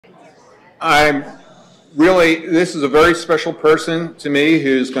I'm really, this is a very special person to me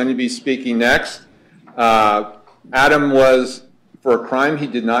who's going to be speaking next. Adam was, for a crime he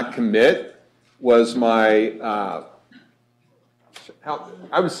did not commit, was my, I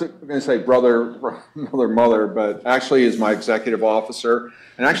was going to say mother, but actually is my executive officer.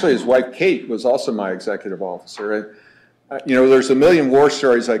 And actually his wife, Kate, was also my executive officer. And you know, there's a million war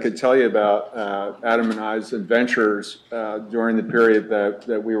stories I could tell you about Adam and I's adventures during the period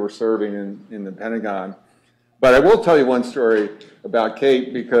that we were serving in the Pentagon. But I will tell you one story about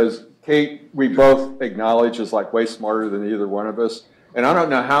Kate, because Kate, we both acknowledge, is like way smarter than either one of us. And I don't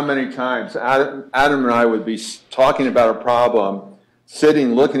know how many times Adam and I would be talking about a problem,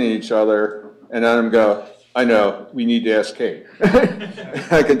 sitting, looking at each other, and Adam go, I know, we need to ask Kate.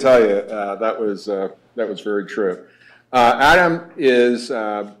 I can tell you that was very true. Adam is,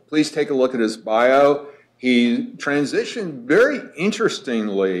 please take a look at his bio. He transitioned very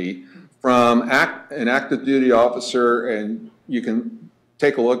interestingly from an active duty officer, and you can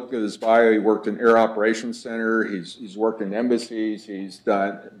take a look at his bio. He worked in Air Operations Center. He's worked in embassies. He's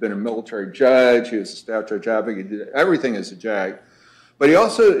been a military judge. He was a staff judge advocate. He did everything as a JAG. But he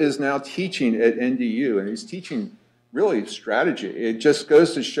also is now teaching at NDU, and he's teaching really strategy. It just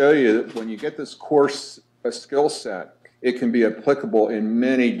goes to show you that when you get this course, a skill set, it can be applicable in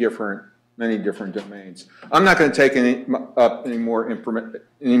many different domains. I'm not going to take any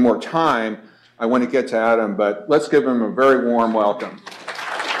more time. I want to get to Adam, but let's give him a very warm welcome.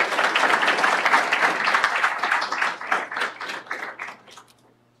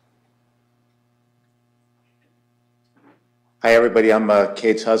 Hi, everybody. I'm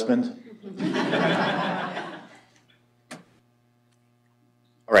Kate's husband.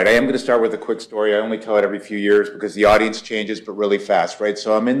 All right, I am going to start with a quick story. I only tell it every few years because the audience changes, but really fast, right?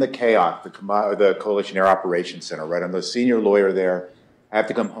 So I'm in the CAOC, the Coalition Air Operations Center, right? I'm the senior lawyer there. I have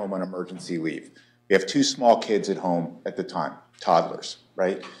to come home on emergency leave. We have 2 small kids at home at the time, toddlers,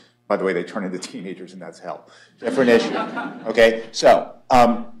 right? By the way, they turn into teenagers, and that's hell. Different issue, okay? So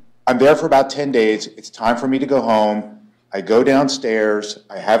I'm there for about 10 days. It's time for me to go home. I go downstairs,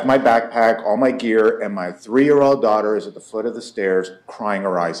 I have my backpack, all my gear, and my 3-year-old daughter is at the foot of the stairs crying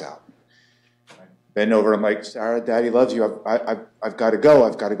her eyes out. I bend over, I'm like, Sarah, Daddy loves you, I've got to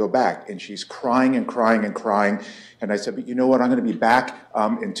go back. And she's crying and crying and crying. And I said, but you know what, I'm going to be back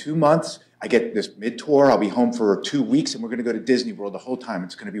in 2 months. I get this mid-tour, I'll be home for 2 weeks, and we're going to go to Disney World the whole time.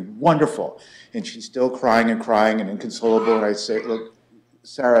 It's going to be wonderful. And she's still crying and crying and inconsolable, and I say, look,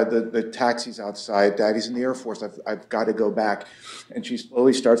 Sarah, the taxi's outside. Daddy's in the Air Force. I've got to go back. And she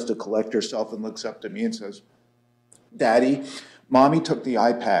slowly starts to collect herself and looks up to me and says, Daddy, Mommy took the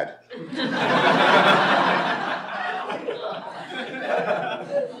iPad.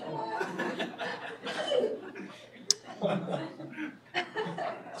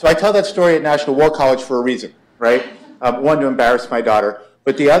 So I tell that story at National War College for a reason, right? One, to embarrass my daughter.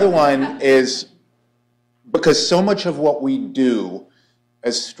 But the other one is because so much of what we do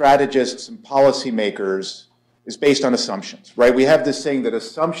as strategists and policymakers is based on assumptions, right? We have this saying that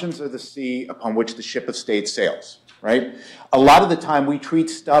assumptions are the sea upon which the ship of state sails, right? A lot of the time we treat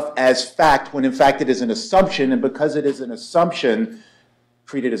stuff as fact when in fact it is an assumption, and because it is an assumption,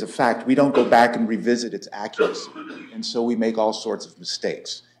 treat it as a fact. We don't go back and revisit its accuracy, and so we make all sorts of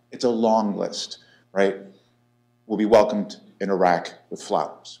mistakes. It's a long list, right? We'll be welcomed in Iraq with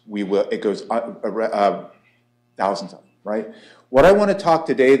flowers. We will, it goes thousands of them, right? What I want to talk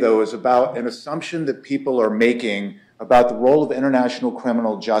today, though, is about an assumption that people are making about the role of international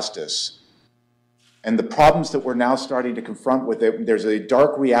criminal justice and the problems that we're now starting to confront with it. There's a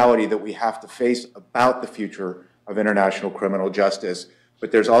dark reality that we have to face about the future of international criminal justice,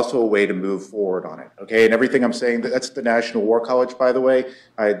 but there's also a way to move forward on it, okay? And everything I'm saying, that's the National War College, by the way.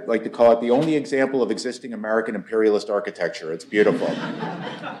 I'd like to call it the only example of existing American imperialist architecture. It's beautiful.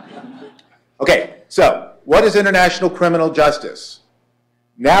 Okay, so what is international criminal justice?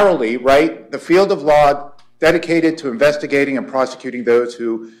 Narrowly, right, the field of law dedicated to investigating and prosecuting those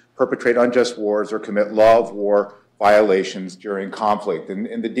who perpetrate unjust wars or commit law of war violations during conflict.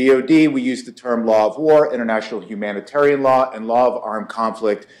 In the DoD, we use the term law of war, international humanitarian law, and law of armed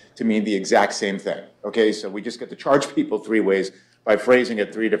conflict to mean the exact same thing. Okay, so we just get to charge people 3 ways by phrasing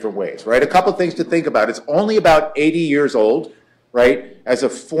it 3 different ways, right? A couple things to think about. It's only about 80 years old, right, as a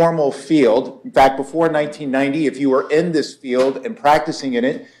formal field. In fact, before 1990, if you were in this field and practicing in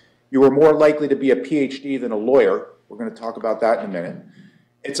it, you were more likely to be a PhD than a lawyer. We're going to talk about that in a minute.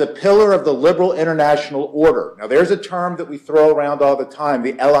 It's a pillar of the liberal international order. Now, there's a term that we throw around all the time,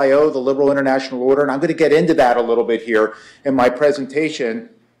 the LIO, the liberal international order, and I'm going to get into that a little bit here in my presentation.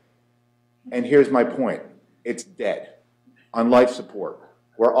 And here's my point. It's dead, on life support.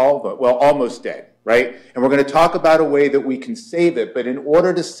 We're almost dead, right? And we're going to talk about a way that we can save it. But in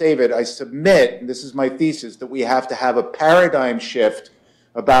order to save it, I submit, and this is my thesis, that we have to have a paradigm shift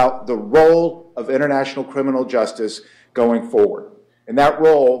about the role of international criminal justice going forward. And that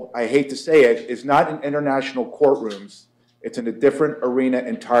role, I hate to say it, is not in international courtrooms. It's in a different arena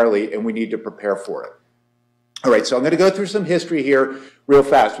entirely, and we need to prepare for it. All right, so I'm going to go through some history here real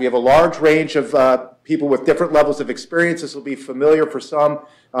fast. We have a large range of people with different levels of experience. This will be familiar for some,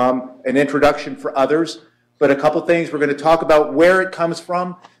 an introduction for others. But a couple things, we're going to talk about where it comes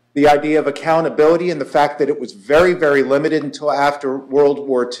from, the idea of accountability and the fact that it was very, very limited until after World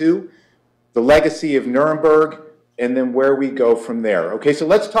War II, the legacy of Nuremberg, and then where we go from there. Okay, so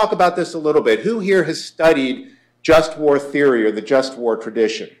let's talk about this a little bit. Who here has studied just war theory or the just war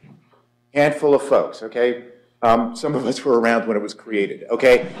tradition? Handful of folks, okay? Some of us were around when it was created,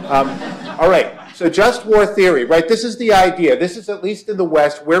 okay? All right, so just war theory, right? This is the idea. This is, at least in the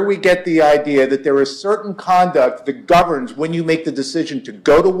West, where we get the idea that there is certain conduct that governs when you make the decision to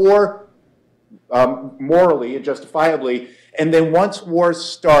go to war, morally and justifiably, and then once wars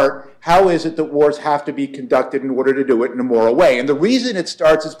start, how is it that wars have to be conducted in order to do it in a moral way? And the reason it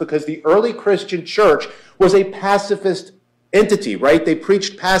starts is because the early Christian church was a pacifist entity, right? They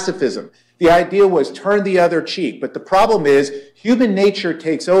preached pacifism. The idea was turn the other cheek. But the problem is human nature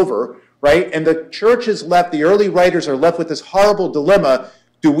takes over, right? And the church is left, the early writers are left with this horrible dilemma.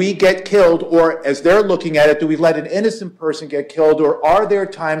 Do we get killed, or as they're looking at it, do we let an innocent person get killed, or are there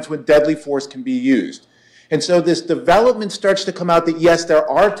times when deadly force can be used? And so this development starts to come out that, yes, there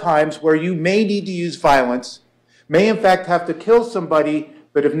are times where you may need to use violence, may in fact have to kill somebody,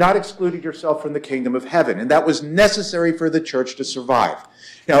 but have not excluded yourself from the kingdom of heaven. And that was necessary for the church to survive.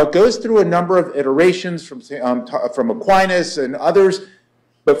 Now, it goes through a number of iterations from Aquinas and others,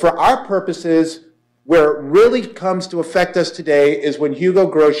 but for our purposes, where it really comes to affect us today is when Hugo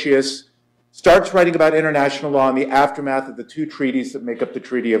Grotius starts writing about international law in the aftermath of the two treaties that make up the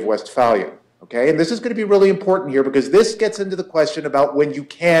Treaty of Westphalia. Okay, and this is going to be really important here because this gets into the question about when you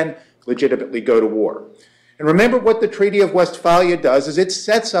can legitimately go to war. And remember what the Treaty of Westphalia does is it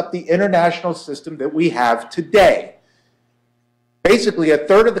sets up the international system that we have today. Basically, a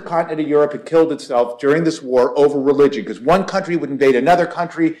third of the continent of Europe had killed itself during this war over religion because one country would invade another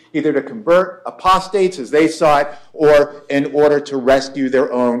country either to convert apostates as they saw it or in order to rescue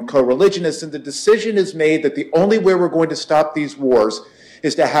their own co-religionists. And the decision is made that the only way we're going to stop these wars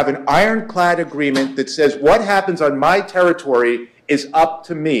is to have an ironclad agreement that says what happens on my territory is up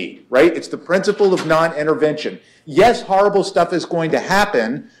to me, right? It's the principle of non-intervention. Yes, horrible stuff is going to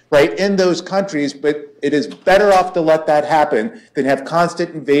happen, right, in those countries, but it is better off to let that happen than have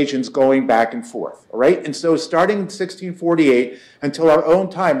constant invasions going back and forth, all right? And so starting in 1648 until our own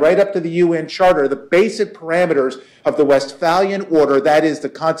time, right up to the UN Charter, the basic parameters of the Westphalian Order, that is the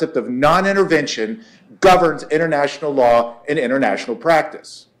concept of non-intervention, governs international law and international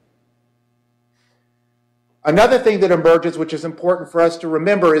practice. Another thing that emerges, which is important for us to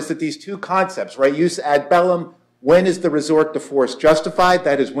remember, is that these two concepts, right, jus ad bellum, when is the resort to force justified?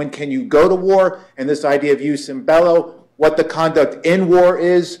 That is, when can you go to war? And this idea of jus in bello, what the conduct in war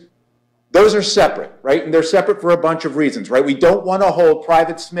is, those are separate, right? And they're separate for a bunch of reasons, right? We don't want to hold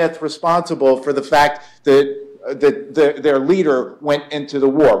Private Smith responsible for the fact that their leader went into the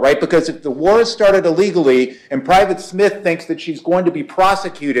war, right? Because if the war started illegally and Private Smith thinks that she's going to be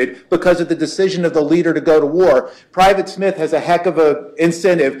prosecuted because of the decision of the leader to go to war, Private Smith has a heck of an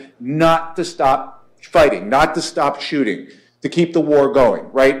incentive not to stop fighting, not to stop shooting, to keep the war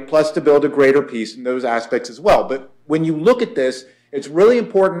going, right? Plus to build a greater peace in those aspects as well. But when you look at this, it's really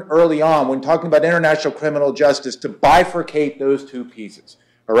important early on when talking about international criminal justice to bifurcate those two pieces.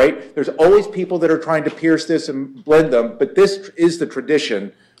 All right? There's always people that are trying to pierce this and blend them, but this is the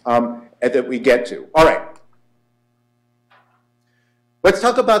tradition that we get to. All right. Let's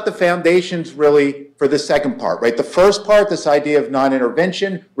talk about the foundations, really, for the second part, right? The first part, this idea of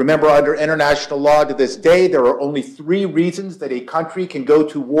non-intervention. Remember, under international law to this day, there are only 3 reasons that a country can go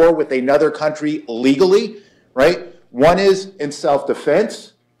to war with another country legally, right? 1 is in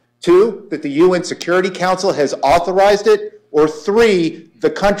self-defense. 2, that the UN Security Council has authorized it. Or 3, a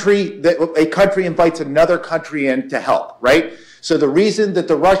country invites another country in to help, right? So the reason that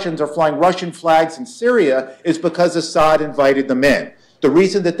the Russians are flying Russian flags in Syria is because Assad invited them in. The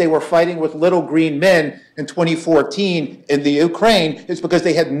reason that they were fighting with little green men in 2014 in the Ukraine is because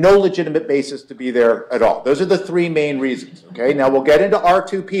they had no legitimate basis to be there at all. Those are the 3 main reasons, okay? Now we'll get into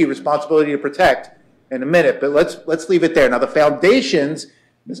R2P, responsibility to protect, in a minute, but let's leave it there. Now the foundations,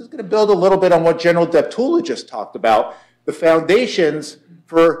 this is going to build a little bit on what General Deptula just talked about, the foundations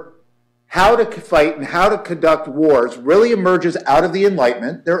for how to fight and how to conduct wars really emerges out of the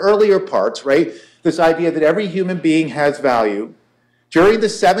Enlightenment, their earlier parts, right? This idea that every human being has value. During the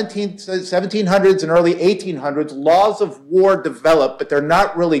 1700s and early 1800s, laws of war developed, but they're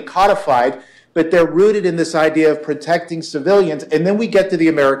not really codified, but they're rooted in this idea of protecting civilians. And then we get to the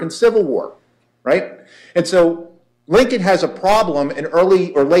American Civil War, right? And so Lincoln has a problem in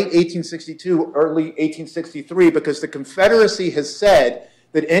early or late 1862, early 1863, because the Confederacy has said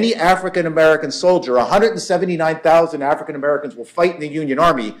that any African-American soldier, 179,000 African-Americans will fight in the Union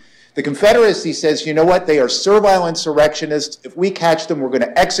Army. The Confederacy says, you know what, they are servile insurrectionists. If we catch them, we're going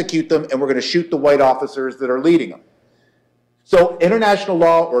to execute them, and we're going to shoot the white officers that are leading them. So international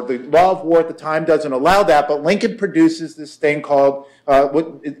law, or the law of war at the time, doesn't allow that, but Lincoln produces this thing called,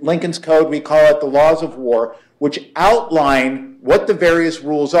 Lincoln's Code, we call it the Laws of War, which outline what the various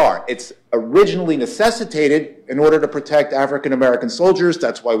rules are. It's originally necessitated in order to protect African-American soldiers.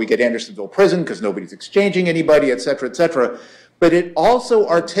 That's why we get Andersonville Prison, because nobody's exchanging anybody, et cetera, et cetera. But it also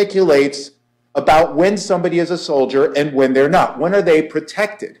articulates about when somebody is a soldier and when they're not. When are they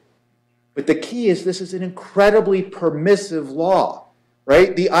protected? But the key is this is an incredibly permissive law,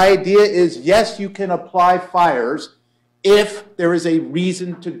 right? The idea is, yes, you can apply fires if there is a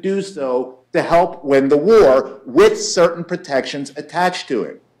reason to do so to help win the war with certain protections attached to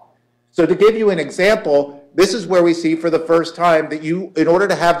it. So to give you an example, this is where we see for the first time that you, in order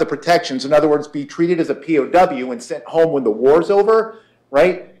to have the protections, in other words, be treated as a POW and sent home when the war's over,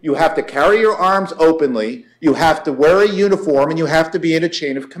 right? You have to carry your arms openly, you have to wear a uniform, and you have to be in a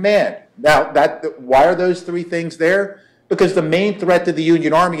chain of command. Now, why are those three things there? Because the main threat to the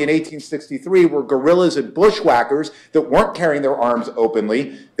Union Army in 1863 were guerrillas and bushwhackers that weren't carrying their arms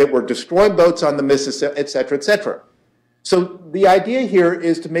openly, that were destroying boats on the Mississippi, et cetera, et cetera. So the idea here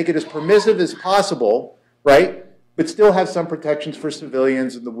is to make it as permissive as possible, right, but still have some protections for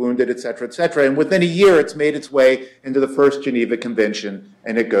civilians and the wounded, et cetera, et cetera. And within a year, it's made its way into the First Geneva Convention,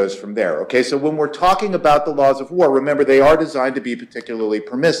 and it goes from there. Okay, so when we're talking about the laws of war, remember, they are designed to be particularly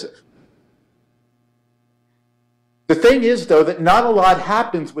permissive. The thing is, though, that not a lot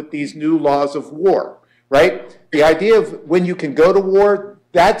happens with these new laws of war, right? The idea of when you can go to war,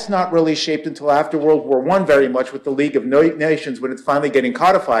 that's not really shaped until after World War I very much with the League of Nations when it's finally getting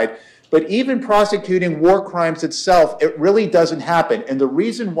codified. But even prosecuting war crimes itself, it really doesn't happen. And the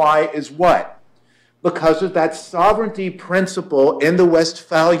reason why is what? Because of that sovereignty principle in the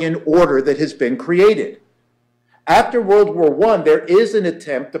Westphalian order that has been created. After World War I, there is an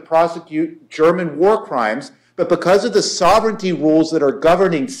attempt to prosecute German war crimes, but because of the sovereignty rules that are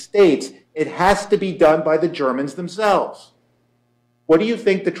governing states, it has to be done by the Germans themselves. What do you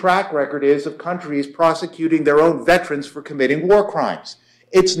think the track record is of countries prosecuting their own veterans for committing war crimes?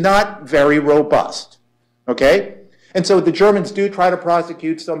 It's not very robust, okay? And so the Germans do try to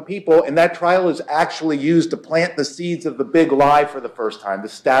prosecute some people, and that trial is actually used to plant the seeds of the big lie for the first time, the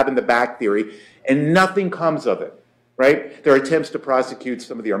stab in the back theory, and nothing comes of it, right? There are attempts to prosecute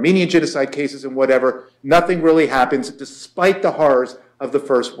some of the Armenian genocide cases and whatever. Nothing really happens despite the horrors of the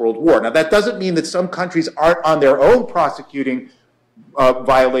First World War. Now, that doesn't mean that some countries aren't on their own prosecuting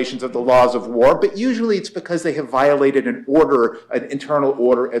violations of the laws of war, but usually it's because they have violated an order, an internal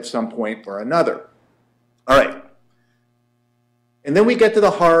order at some point or another. All right. And then we get to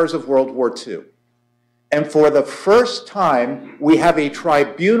the horrors of World War II. And for the first time, we have a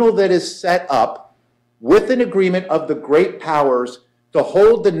tribunal that is set up with an agreement of the great powers to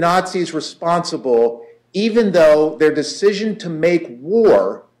hold the Nazis responsible, even though their decision to make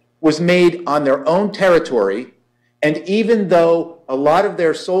war was made on their own territory, and even though a lot of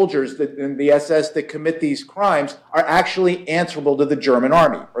their soldiers in the SS that commit these crimes are actually answerable to the German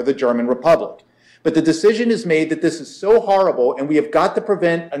army or the German Republic. But the decision is made that this is so horrible and we have got to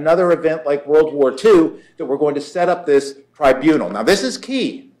prevent another event like World War II that we're going to set up this tribunal. Now, this is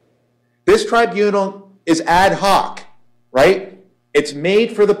key. This tribunal is ad hoc, right? It's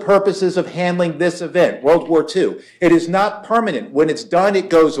made for the purposes of handling this event, World War II. It is not permanent. When it's done, it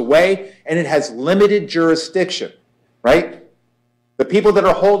goes away, and it has limited jurisdiction, right? The people that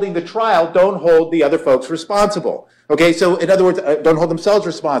are holding the trial don't hold the other folks responsible. Okay, so in other words, don't hold themselves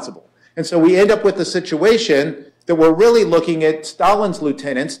responsible. And so we end up with a situation that we're really looking at Stalin's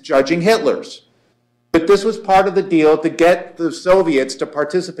lieutenants judging Hitler's. But this was part of the deal to get the Soviets to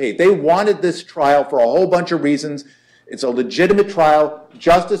participate. They wanted this trial for a whole bunch of reasons. It's a legitimate trial.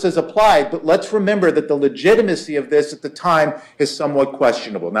 Justice is applied, but let's remember that the legitimacy of this at the time is somewhat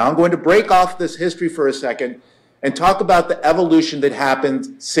questionable. Now, I'm going to break off this history for a second and talk about the evolution that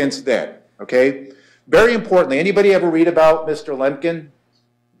happened since then, okay? Very importantly, anybody ever read about Mr. Lemkin?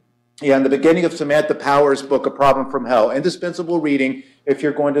 Yeah, in the beginning of Samantha Power's book, A Problem from Hell, indispensable reading if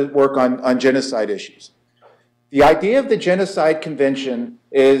you're going to work on genocide issues. The idea of the Genocide Convention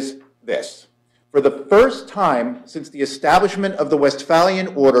is this. For the first time since the establishment of the Westphalian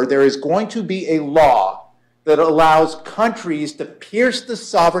Order, there is going to be a law that allows countries to pierce the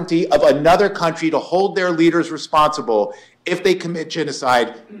sovereignty of another country to hold their leaders responsible if they commit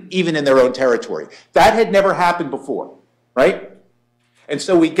genocide, even in their own territory. That had never happened before, right? And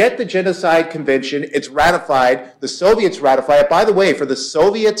so we get the Genocide Convention, it's ratified, the Soviets ratify it. By the way, for the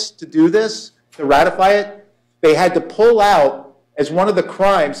Soviets to do this, to ratify it, they had to pull out as one of the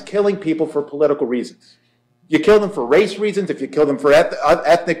crimes killing people for political reasons. You kill them for race reasons, if you kill them for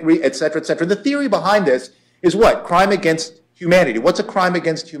ethnic, et cetera, et cetera. The theory behind this is what? Crime against humanity. What's a crime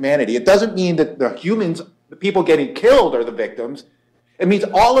against humanity? It doesn't mean that the humans, the people getting killed are the victims. It means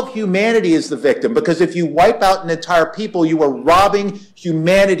all of humanity is the victim, because if you wipe out an entire people, you are robbing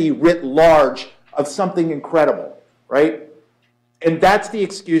humanity writ large of something incredible, right? And that's the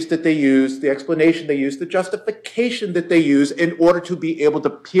excuse that they use, the explanation they use, the justification that they use in order to be able to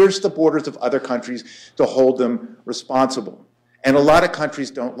pierce the borders of other countries to hold them responsible. And a lot of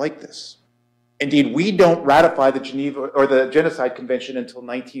countries don't like this. Indeed, we don't ratify the Geneva or the Genocide Convention until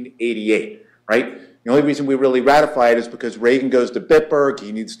 1988, right? The only reason we really ratify it is because Reagan goes to Bitburg,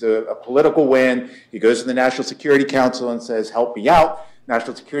 he needs a political win, he goes to the National Security Council and says, help me out.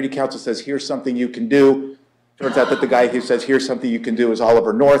 National Security Council says, here's something you can do. Turns out that the guy who says, here's something you can do is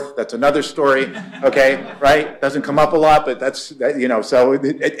Oliver North. That's another story, okay, right? Doesn't come up a lot, but that's, you know, so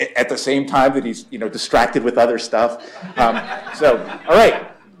at the same time that he's, you know, distracted with other stuff. So, all right.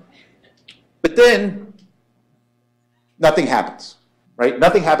 But then, nothing happens. Right?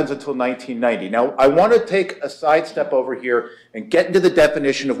 Nothing happens until 1990. Now, I want to take a sidestep over here and get into the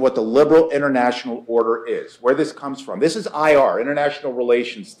definition of what the liberal international order is, where this comes from. This is IR, International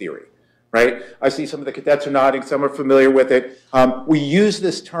Relations Theory, right? I see some of the cadets are nodding, some are familiar with it. We use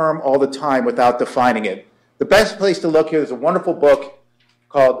this term all the time without defining it. The best place to look here is a wonderful book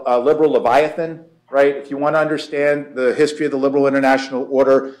called Liberal Leviathan, right? If you want to understand the history of the liberal international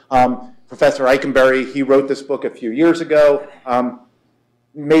order, Professor Eikenberry, he wrote this book a few years ago.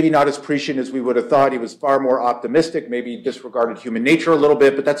 Maybe not as prescient as we would have thought. He was far more optimistic, maybe disregarded human nature a little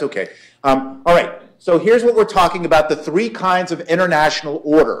bit, but that's okay. All right, so here's what we're talking about, the three kinds of international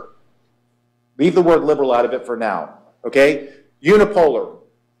order. Leave the word liberal out of it for now, okay? Unipolar,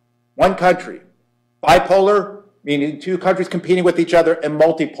 one country. Bipolar, meaning two countries competing with each other, and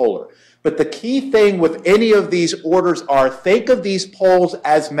multipolar. But the key thing with any of these orders are, think of these poles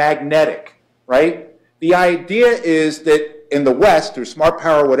as magnetic, right? The idea is that in the West, through smart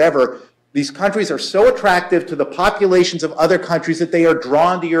power or whatever, these countries are so attractive to the populations of other countries that they are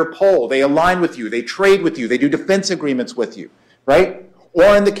drawn to your pole. They align with you, they trade with you, they do defense agreements with you, right?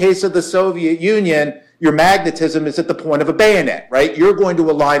 Or in the case of the Soviet Union, your magnetism is at the point of a bayonet, right? You're going to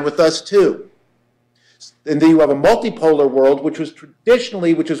align with us too. And then you have a multipolar world, which was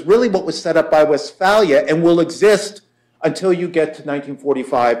traditionally, which is really what was set up by Westphalia and will exist until you get to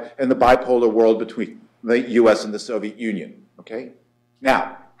 1945 and the bipolar world between the US and the Soviet Union, okay?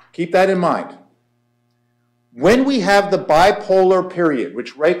 Now, keep that in mind. When we have the bipolar period,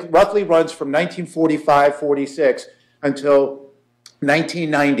 which roughly runs from 1945-46 until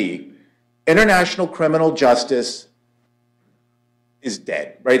 1990, international criminal justice is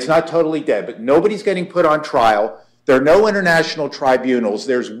dead, right? It's not totally dead, but nobody's getting put on trial. There are no international tribunals.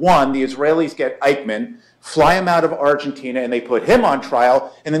 There's one, the Israelis get Eichmann, fly him out of Argentina, and they put him on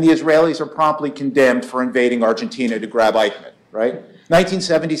trial, and then the Israelis are promptly condemned for invading Argentina to grab Eichmann, right?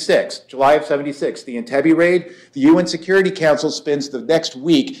 1976, July of 76, the Entebbe raid, the UN Security Council spends the next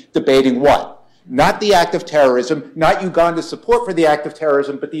week debating what? Not the act of terrorism, not Uganda's support for the act of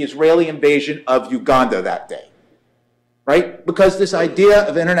terrorism, but the Israeli invasion of Uganda that day, right? Because this idea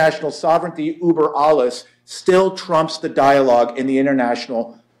of international sovereignty, über alles, still trumps the dialogue in the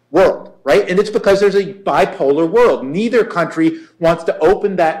international world, right? And it's because there's a bipolar world. Neither country wants to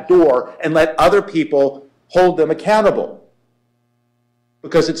open that door and let other people hold them accountable,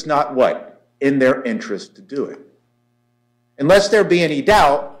 because it's not what? In their interest to do it. Unless there be any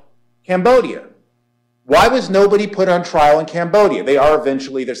doubt, Cambodia. Why was nobody put on trial in Cambodia? They are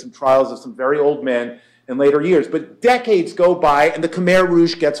eventually, there's some trials of some very old men in later years, but decades go by and the Khmer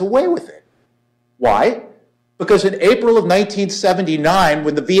Rouge gets away with it. Why? Because in April of 1979,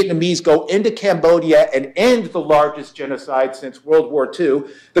 when the Vietnamese go into Cambodia and end the largest genocide since World War II,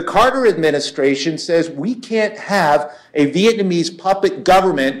 the Carter administration says we can't have a Vietnamese puppet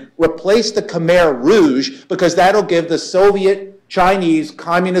government replace the Khmer Rouge because that'll give the Soviet Chinese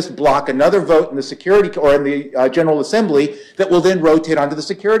communist bloc another vote in the Security or in the General Assembly that will then rotate onto the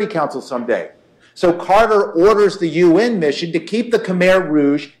Security Council someday. So Carter orders the UN mission to keep the Khmer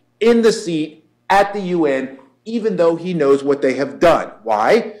Rouge in the seat at the UN, even though he knows what they have done.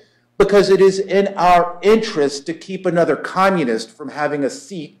 Why? Because it is in our interest to keep another communist from having a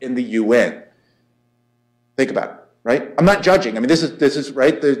seat in the UN. Think about it, right? I'm not judging. I mean, this is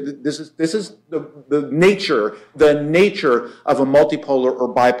right. This is the nature of a multipolar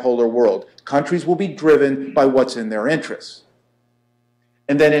or bipolar world. Countries will be driven by what's in their interests.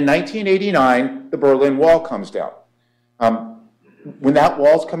 And then in 1989, the Berlin Wall comes down. When that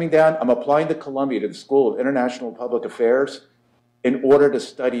wall's coming down, I'm applying to Columbia, to the School of International Public Affairs, in order to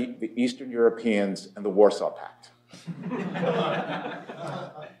study the Eastern Europeans and the Warsaw Pact.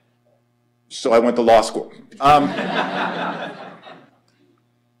 So I went to law school. And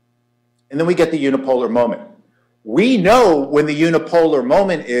then we get the unipolar moment. We know when the unipolar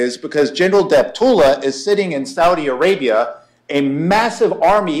moment is because General Deptula is sitting in Saudi Arabia. A massive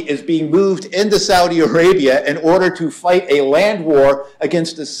army is being moved into Saudi Arabia in order to fight a land war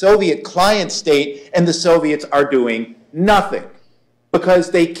against the Soviet client state, and the Soviets are doing nothing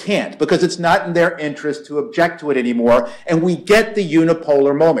because they can't, because it's not in their interest to object to it anymore, and we get the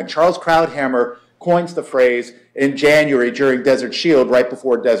unipolar moment. Charles Krauthammer coins the phrase in January during Desert Shield, right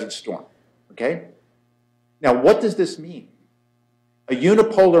before Desert Storm, okay? Now, what does this mean? A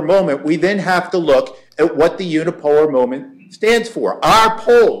unipolar moment, we then have to look at what the unipolar moment stands for. Our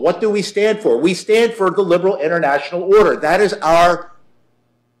pole, what do we stand for? We stand for the liberal international order. That is our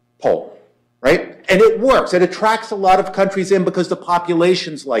pole, right? And it works. It attracts a lot of countries in because the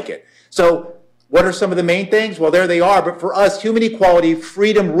populations like it. So what are some of the main things? Well, there they are. But for us, human equality,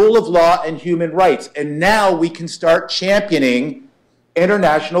 freedom, rule of law, and human rights. And now we can start championing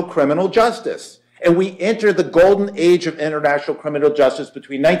international criminal justice. And we enter the golden age of international criminal justice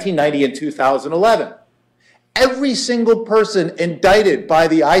between 1990 and 2011. Every single person indicted by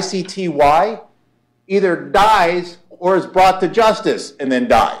the ICTY either dies or is brought to justice and then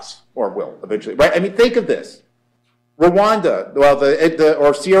dies, or will eventually, right? I mean, think of this. Rwanda, well,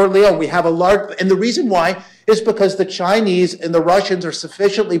 or Sierra Leone, we have a large, and the reason why is because the Chinese and the Russians are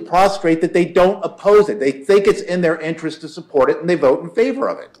sufficiently prostrate that they don't oppose it. They think it's in their interest to support it, and they vote in favor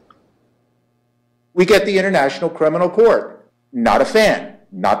of it. We get the International Criminal Court. Not a fan.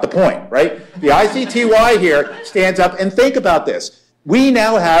 Not the point, right? The ICTY here stands up, and think about this. We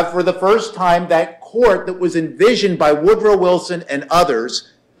now have, for the first time, that court that was envisioned by Woodrow Wilson and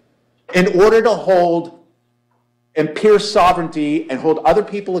others in order to hold and pierce sovereignty and hold other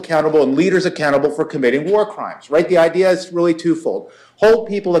people accountable and leaders accountable for committing war crimes, right? The idea is really twofold. Hold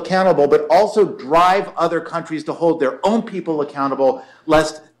people accountable, but also drive other countries to hold their own people accountable,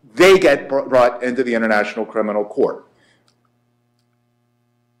 lest they get brought into the International Criminal Court.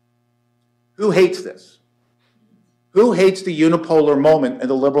 Who hates this? Who hates the unipolar moment in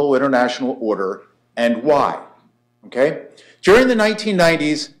the liberal international order, and why? Okay? During the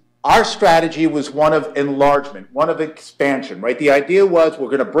 1990s, our strategy was one of enlargement, one of expansion, right? The idea was we're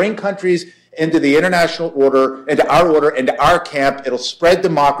going to bring countries into the international order, into our camp. It'll spread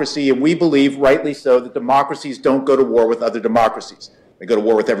democracy, and we believe, rightly so, that democracies don't go to war with other democracies. They go to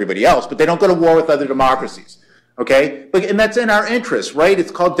war with everybody else, but they don't go to war with other democracies. Okay? And that's in our interest, right? It's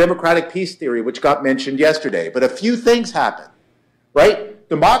called democratic peace theory, which got mentioned yesterday. But a few things happen, right?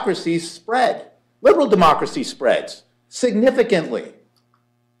 Democracies spread. Liberal democracy spreads significantly.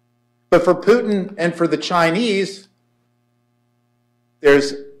 But for Putin and for the Chinese,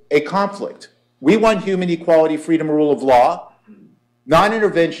 there's a conflict. We want human equality, freedom, rule of law.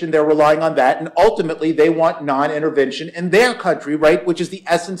 Non-intervention, they're relying on that. And ultimately, they want non-intervention in their country, right? Which is the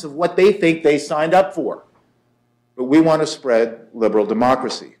essence of what they think they signed up for. But we want to spread liberal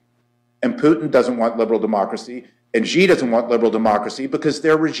democracy. And Putin doesn't want liberal democracy, and Xi doesn't want liberal democracy because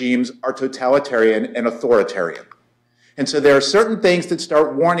their regimes are totalitarian and authoritarian. And so there are certain things that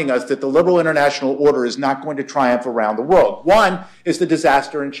start warning us that the liberal international order is not going to triumph around the world. One is the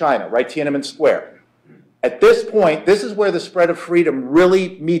disaster in China, right? Tiananmen Square. At this point, this is where the spread of freedom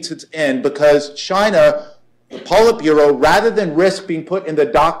really meets its end because China, the Politburo, rather than risk being put in the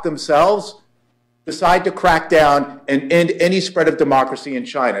dock themselves, decide to crack down and end any spread of democracy in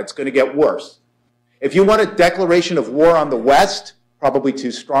China. It's going to get worse. If you want a declaration of war on the West, probably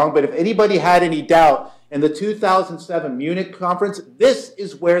too strong, but if anybody had any doubt, in the 2007 Munich conference, this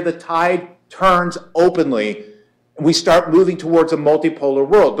is where the tide turns openly and we start moving towards a multipolar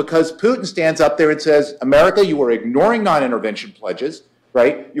world because Putin stands up there and says, America, you are ignoring non-intervention pledges.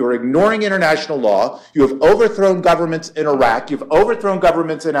 right? You're ignoring international law. You have overthrown governments in Iraq. You've overthrown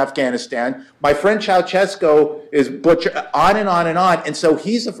governments in Afghanistan. My friend Ceausescu is butchered on and on and on. And so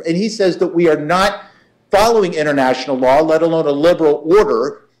he says that we are not following international law, let alone a liberal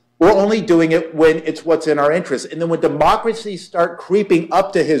order. We're only doing it when it's what's in our interest. And then when democracies start creeping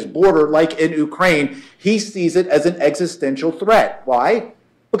up to his border, like in Ukraine, he sees it as an existential threat. Why?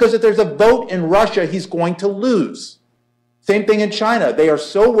 Because if there's a vote in Russia, he's going to lose. Same thing in China. They are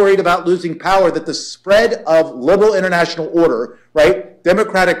so worried about losing power that the spread of liberal international order, right,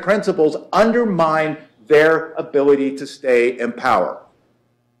 democratic principles undermine their ability to stay in power.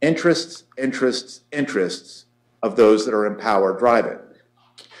 Interests, interests, interests of those that are in power drive it.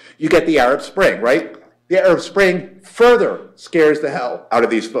 You get the Arab Spring, right? The Arab Spring further scares the hell out of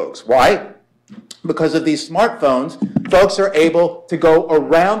these folks. Why? Because of these smartphones, folks are able to go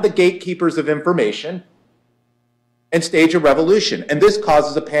around the gatekeepers of information and stage a revolution. And this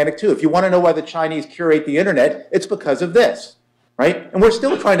causes a panic too. If you want to know why the Chinese curate the internet, it's because of this, right? And we're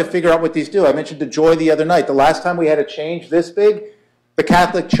still trying to figure out what these do. I mentioned to Joy the other night, the last time we had a change this big, the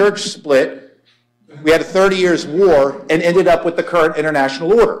Catholic Church split, we had a 30 years war and ended up with the current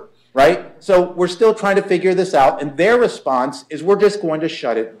international order, right? So we're still trying to figure this out, and their response is we're just going to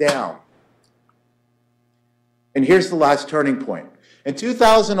shut it down. And here's the last turning point. In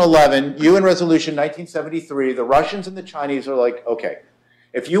 2011, UN Resolution 1973, the Russians and the Chinese are like, okay,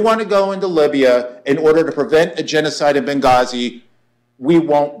 if you want to go into Libya in order to prevent a genocide in Benghazi, we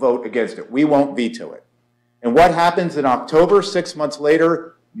won't vote against it. We won't veto it. And what happens in October, 6 months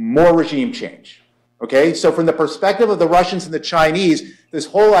later? More regime change. Okay, so from the perspective of the Russians and the Chinese, this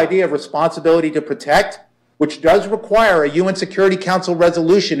whole idea of responsibility to protect, which does require a UN Security Council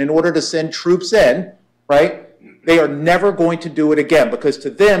resolution in order to send troops in, right? They are never going to do it again because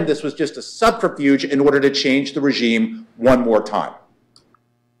to them, this was just a subterfuge in order to change the regime one more time.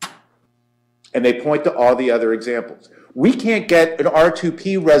 And they point to all the other examples. We can't get an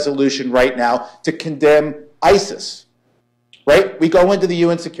R2P resolution right now to condemn ISIS, right? We go into the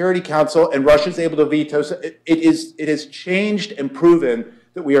UN Security Council and Russia's able to veto. So it has changed and proven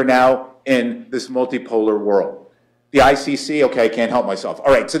that we are now in this multipolar world. The ICC, okay, I can't help myself.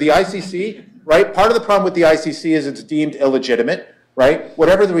 All right, so the ICC, right? Part of the problem with the ICC is it's deemed illegitimate, right?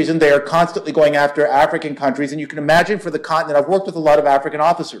 Whatever the reason, they are constantly going after African countries. And you can imagine for the continent, I've worked with a lot of African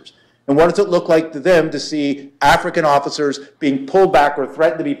officers. And what does it look like to them to see African officers being pulled back or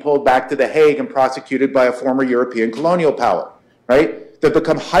threatened to be pulled back to The Hague and prosecuted by a former European colonial power, right? They've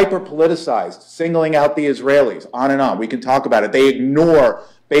become hyper-politicized, singling out the Israelis, on and on. We can talk about it. They ignore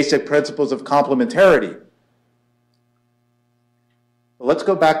basic principles of complementarity. But let's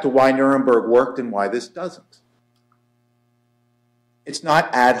go back to why Nuremberg worked and why this doesn't. It's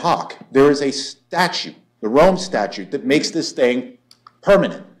not ad hoc. There is a statute, the Rome Statute, that makes this thing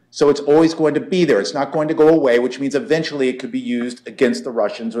permanent. So it's always going to be there. It's not going to go away, which means eventually it could be used against the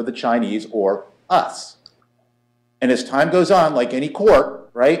Russians or the Chinese or us. And as time goes on, like any court,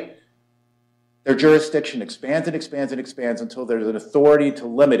 right, their jurisdiction expands and expands and expands until there's an authority to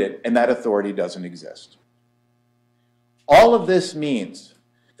limit it, and that authority doesn't exist. All of this means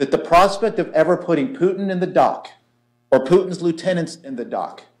that the prospect of ever putting Putin in the dock, or Putin's lieutenants in the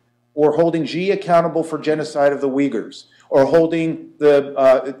dock, or holding Xi accountable for genocide of the Uyghurs, or holding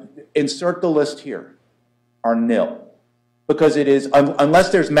the, insert the list here, are nil. Because it is,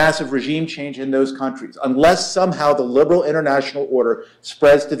 unless there's massive regime change in those countries, unless somehow the liberal international order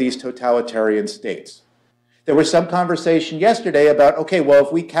spreads to these totalitarian states. There was some conversation yesterday about, okay, well,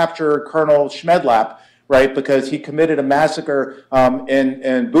 if we capture Colonel Schmedlap, right, because he committed a massacre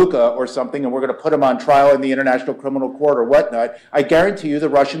in Bucha or something, and we're going to put him on trial in the International Criminal Court or whatnot, I guarantee you the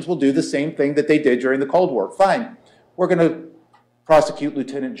Russians will do the same thing that they did during the Cold War. Fine, we're going to prosecute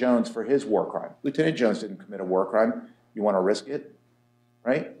Lieutenant Jones for his war crime. Lieutenant Jones didn't commit a war crime. You want to risk it,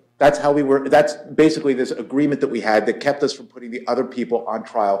 right? That's how we were, that's basically this agreement that we had that kept us from putting the other people on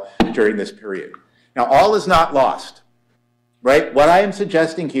trial during this period. Now, all is not lost, right? What I am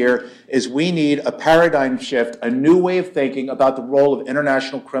suggesting here is we need a paradigm shift, a new way of thinking about the role of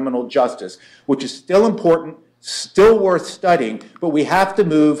international criminal justice, which is still important, still worth studying, but we have to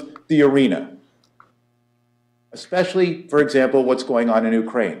move the arena. Especially, for example, what's going on in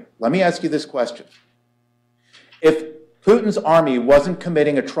Ukraine. Let me ask you this question. If Putin's army wasn't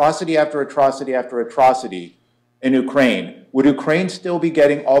committing atrocity after atrocity after atrocity in Ukraine, would Ukraine still be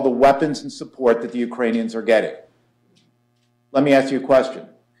getting all the weapons and support that the Ukrainians are getting? Let me ask you a question.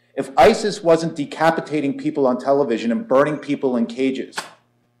 If ISIS wasn't decapitating people on television and burning people in cages,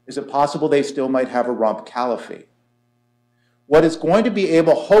 is it possible they still might have a rump caliphate? What is going to be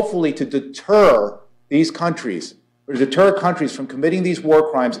able, hopefully, to deter these countries or to deter countries from committing these war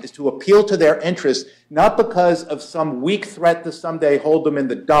crimes is to appeal to their interests, not because of some weak threat to someday hold them in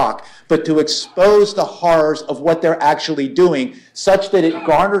the dock, but to expose the horrors of what they're actually doing, such that it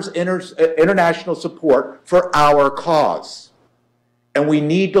garners international support for our cause. And we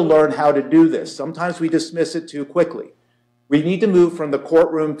need to learn how to do this. Sometimes we dismiss it too quickly. We need to move from the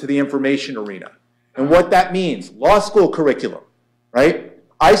courtroom to the information arena. And what that means, law school curriculum, right?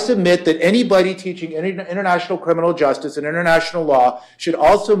 I submit that anybody teaching international criminal justice and international law should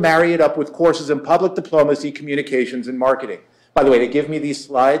also marry it up with courses in public diplomacy, communications, and marketing. By the way, they give me these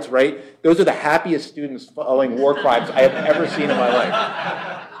slides, right? Those are the happiest students following war crimes I have ever seen in my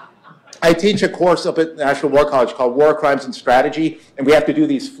life. I teach a course up at National War College called War Crimes and Strategy, and we have to do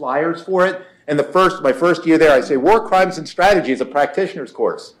these flyers for it. And my first year there, I say, War Crimes and Strategy is a practitioner's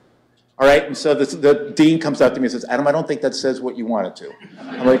course. All right, and so the dean comes up to me and says, Adam, I don't think that says what you want it to.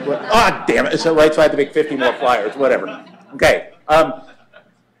 I'm like, ah, damn it. So, right, so I had to make 50 more flyers, whatever. Okay.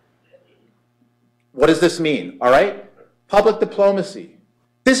 What does this mean? All right? Public diplomacy.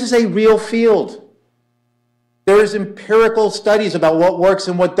 This is a real field. There's empirical studies about what works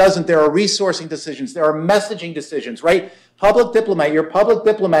and what doesn't. There are resourcing decisions. There are messaging decisions, right? Public diplomat, you're a public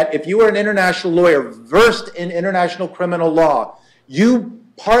diplomat. If you are an international lawyer versed in international criminal law, you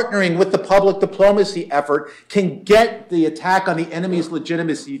partnering with the public diplomacy effort can get the attack on the enemy's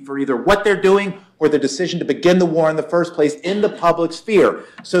legitimacy for either what they're doing or the decision to begin the war in the first place in the public sphere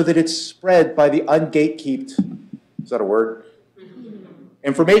so that it's spread by the ungatekeeped, is that a word?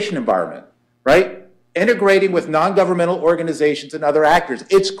 Information environment, right? Integrating with non-governmental organizations and other actors.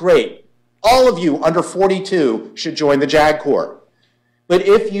 It's great. All of you under 42 should join the JAG Corps. But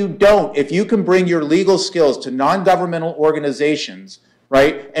if you don't, if you can bring your legal skills to non-governmental organizations,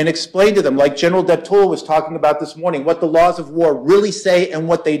 right, and explain to them, like General Deptula was talking about this morning, what the laws of war really say and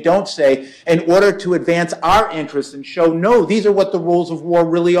what they don't say in order to advance our interests and show, no, these are what the rules of war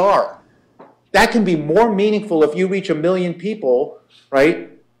really are. That can be more meaningful if you reach 1 million people,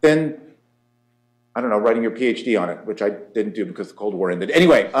 right, than, I don't know, writing your PhD on it, which I didn't do because the Cold War ended.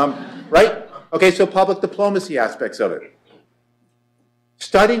 Anyway, right? Okay, so public diplomacy aspects of it.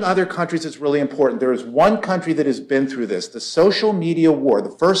 Studying other countries is really important. There is one country that has been through this. The social media war,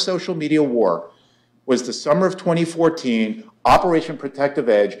 the first social media war, was the summer of 2014, Operation Protective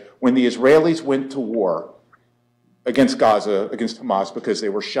Edge, when the Israelis went to war against Gaza, against Hamas, because they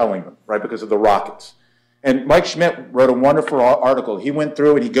were shelling them, right, because of the rockets. And Mike Schmidt wrote a wonderful article. He went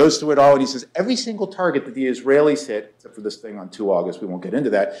through and he goes through it all, and he says every single target that the Israelis hit, except for this thing on 2 August, we won't get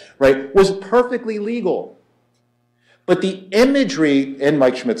into that, right, was perfectly legal. But the imagery, in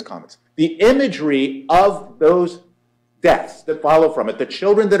Mike Schmidt's comments, the imagery of those deaths that follow from it, the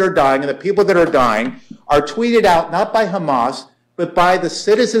children that are dying and the people that are dying, are tweeted out not by Hamas, but by the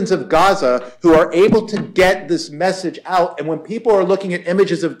citizens of Gaza who are able to get this message out. And when people are looking at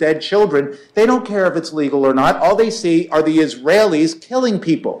images of dead children, they don't care if it's legal or not. All they see are the Israelis killing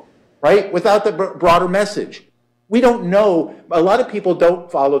people, right, without the broader message. We don't know. A lot of people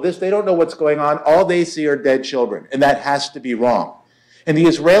don't follow this. They don't know what's going on. All they see are dead children, and that has to be wrong. And the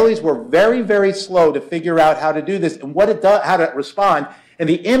Israelis were very, very slow to figure out how to do this and what it does, how to respond. And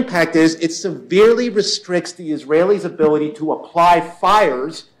the impact is it severely restricts the Israelis' ability to apply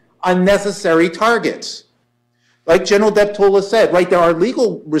fires on necessary targets. Like General Deptula said, right, there are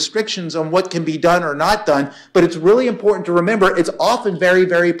legal restrictions on what can be done or not done, but it's really important to remember it's often very,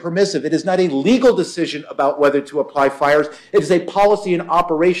 very permissive. It is not a legal decision about whether to apply fires. It is a policy and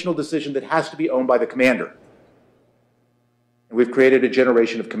operational decision that has to be owned by the commander. And we've created a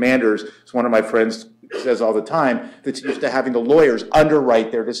generation of commanders, as one of my friends says all the time, that's used to having the lawyers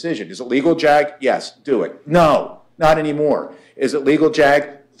underwrite their decision. Is it legal, JAG? Yes, do it. No, not anymore. Is it legal,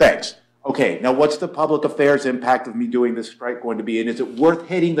 JAG? Thanks. Okay, now what's the public affairs impact of me doing this strike going to be? And is it worth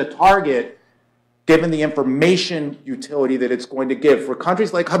hitting the target given the information utility that it's going to give? For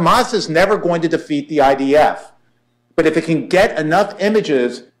countries like Hamas is never going to defeat the IDF. But if it can get enough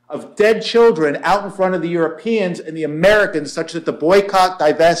images of dead children out in front of the Europeans and the Americans such that the boycott,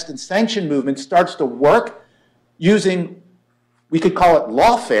 divest, and sanction movement starts to work using, we could call it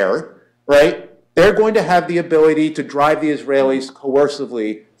lawfare, right? They're going to have the ability to drive the Israelis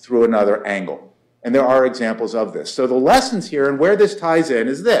coercively through another angle. And there are examples of this. So the lessons here and where this ties in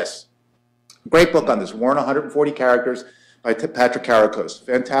is this. Great book on this, War in 140 Characters by Patrick Karakos.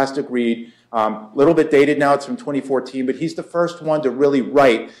 Fantastic read. Little bit dated now, it's from 2014, but he's the first one to really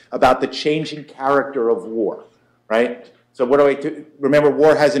write about the changing character of war, right? So what do I do? Remember,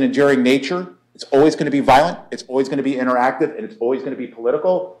 war has an enduring nature. It's always going to be violent, it's always going to be interactive, and it's always going to be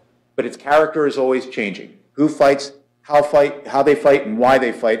political, but its character is always changing. Who fights? how they fight and why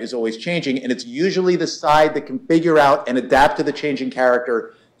they fight is always changing, and it's usually the side that can figure out and adapt to the changing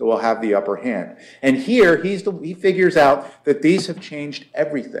character that will have the upper hand. And here, he figures out that these have changed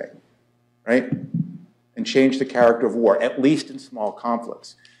everything, right? And changed the character of war, at least in small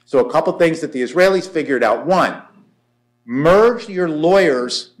conflicts. So a couple things that the Israelis figured out. One, merge your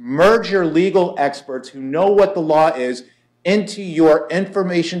lawyers, merge your legal experts who know what the law is into your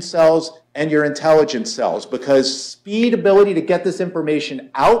information cells and your intelligence cells, because speed, ability to get this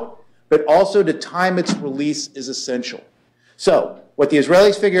information out, but also to time its release is essential. So what the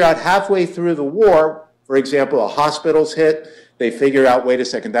Israelis figured out halfway through the war, for example, a hospital's hit, they figure out, wait a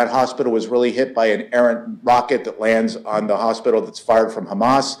second, that hospital was really hit by an errant rocket that lands on the hospital that's fired from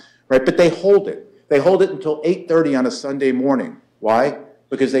Hamas, right? But they hold it. They hold it until 8:30 on a Sunday morning. Why?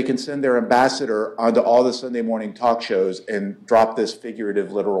 Because they can send their ambassador onto all the Sunday morning talk shows and drop this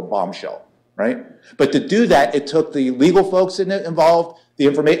figurative, literal bombshell, right? But to do that, it took the legal folks involved, the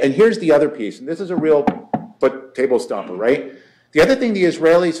information, and here's the other piece, and this is a real table stomper, right? The other thing the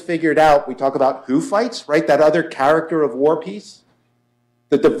Israelis figured out, we talk about who fights, right? That other character of war piece.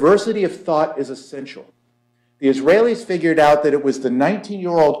 The diversity of thought is essential. The Israelis figured out that it was the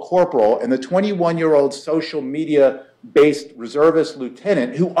 19-year-old corporal and the 21-year-old social media-based reservist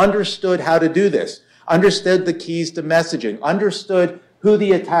lieutenant who understood how to do this, understood the keys to messaging, understood who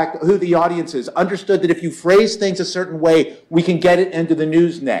the audience is, understood that if you phrase things a certain way, we can get it into the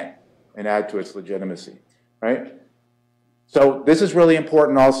news net and add to its legitimacy, right? So this is really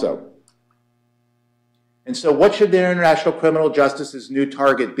important also. And so what should the International Criminal Justice's new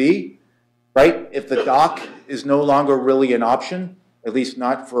target be? Right? If the dock is no longer really an option, at least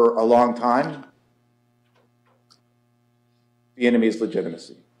not for a long time, the enemy's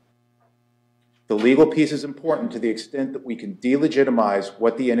legitimacy. The legal piece is important to the extent that we can delegitimize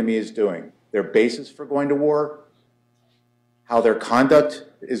what the enemy is doing, their basis for going to war, how their conduct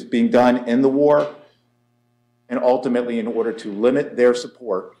is being done in the war, and ultimately in order to limit their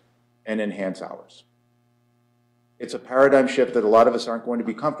support and enhance ours. It's a paradigm shift that a lot of us aren't going to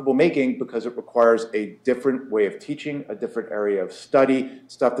be comfortable making because it requires a different way of teaching, a different area of study,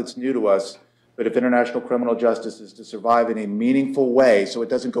 stuff that's new to us. But if international criminal justice is to survive in a meaningful way, so it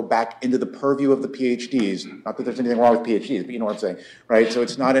doesn't go back into the purview of the PhDs, not that there's anything wrong with PhDs, but you know what I'm saying, right? So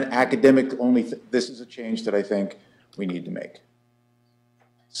it's not an academic only, this is a change that I think we need to make.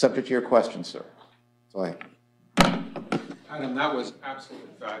 Subject to your question, sir. That's all I have. Adam, that was absolutely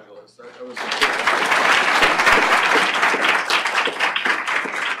fabulous. That was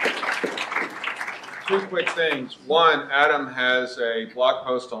two quick things. One, Adam has a blog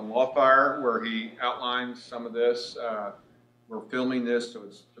post on Lawfire where he outlines some of this. We're filming this, so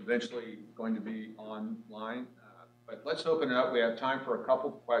it's eventually going to be online. But let's open it up. We have time for a couple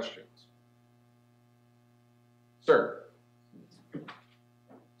of questions. Sir.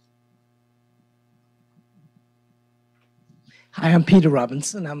 Hi, I'm Peter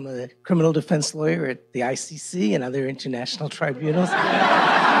Robinson. I'm a criminal defense lawyer at the ICC and other international tribunals.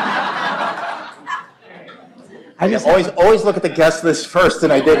 Always look at the guest list first,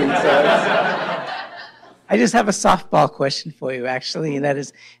 and I didn't. I just have a softball question for you, actually, and that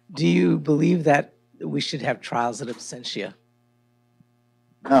is, do you believe that we should have trials in absentia?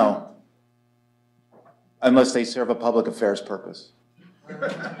 No. Unless they serve a public affairs purpose.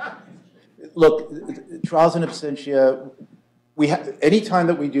 Look, trials in absentia, anytime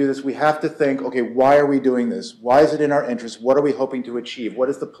that we do this, we have to think, okay, why are we doing this? Why is it in our interest? What are we hoping to achieve? What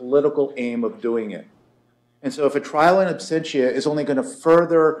is the political aim of doing it? And so if a trial in absentia is only going to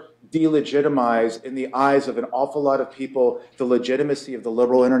further delegitimize in the eyes of an awful lot of people the legitimacy of the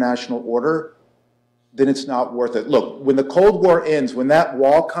liberal international order, then it's not worth it. Look, when the Cold War ends, when that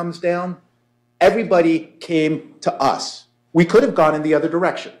wall comes down, everybody came to us. We could have gone in the other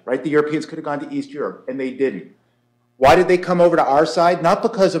direction, right? The Europeans could have gone to East Europe, and they didn't. Why did they come over to our side? Not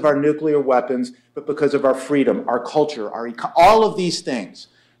because of our nuclear weapons, but because of our freedom, our culture, all of these things,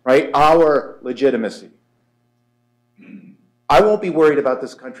 right? Our legitimacy. I won't be worried about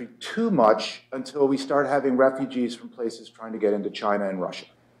this country too much until we start having refugees from places trying to get into China and Russia,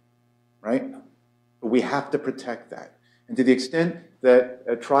 right? But we have to protect that. And to the extent that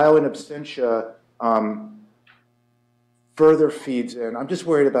a trial in absentia further feeds in, I'm just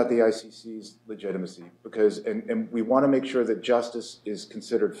worried about the ICC's legitimacy because, and we want to make sure that justice is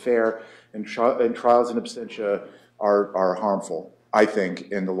considered fair and trials in absentia are harmful, I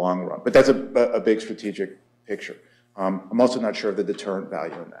think, in the long run. But that's a big strategic picture. I'm also not sure of the deterrent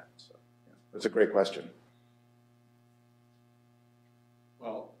value in that. So, yeah, that's a great question.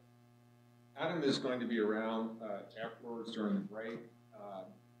 Well, Adam is going to be around afterwards during the break.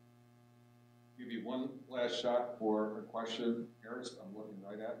 give you one last shot for a question. Harris, I'm looking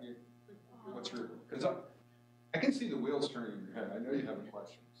right at you. What's your, because I can see the wheels turning in your head. I know you have a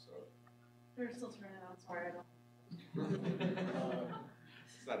question, so. They're still turning out, sorry, I don't.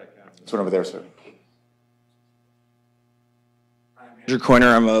 Is that a count? This one over there, sir. Andrew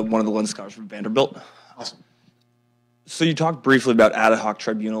Coiner, I'm one of the Lund Scholars from Vanderbilt. Awesome. So you talked briefly about ad hoc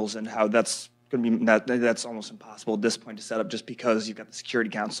tribunals and how that's going to be that's almost impossible at this point to set up just because you've got the Security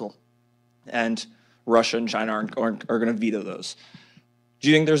Council, and Russia and China are going to veto those. Do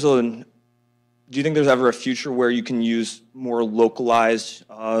you think there's ever a future where you can use more localized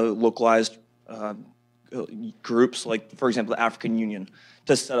groups, like for example the African Union,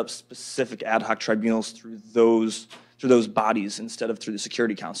 to set up specific ad hoc tribunals through those bodies instead of through the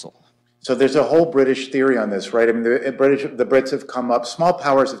Security Council? So there's a whole British theory on this, right? I mean, the Brits have come up, small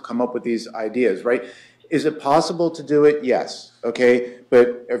powers have come up with these ideas, right? Is it possible to do it? Yes, okay?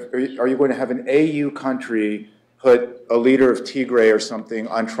 But are you going to have an AU country put a leader of Tigray or something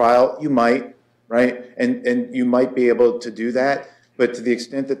on trial? You might, right? And you might be able to do that. But to the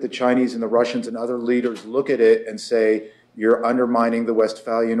extent that the Chinese and the Russians and other leaders look at it and say, you're undermining the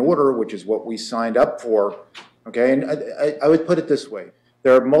Westphalian Order, which is what we signed up for, okay? And I would put it this way.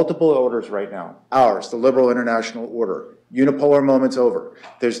 There are multiple orders right now. Ours, the liberal international order. Unipolar moment's over.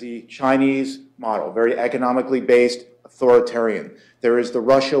 There's the Chinese model, very economically based, authoritarian. There is the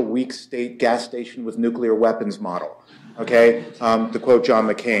Russia weak state gas station with nuclear weapons model, okay? To quote John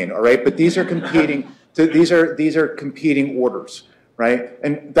McCain, all right? But these are competing, these are competing orders, right?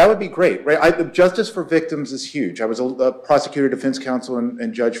 And that would be great, right? Justice for victims is huge. I was a prosecutor, defense counsel,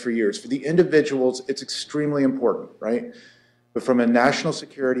 and judge for years. For the individuals, it's extremely important, right? But from a national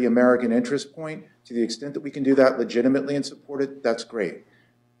security American interest point, to the extent that we can do that legitimately and support it, that's great.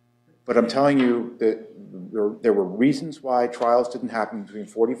 But I'm telling you that there were reasons why trials didn't happen between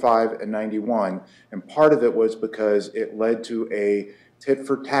 45 and 91, and part of it was because it led to a tit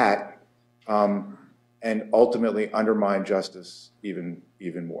for tat and ultimately undermined justice even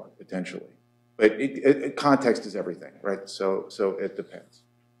more, potentially. But context is everything, right? So it depends.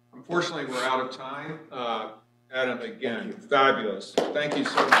 Unfortunately, we're out of time. Adam, again, fabulous. Thank you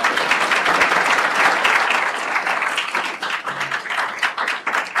so much.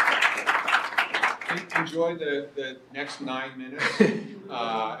 Enjoy the next 9 minutes,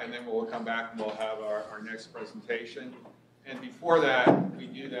 and then we'll come back and we'll have our next presentation. And before that, we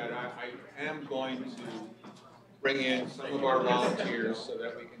do that, I am going to bring in some of our volunteers so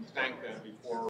that we can thank them before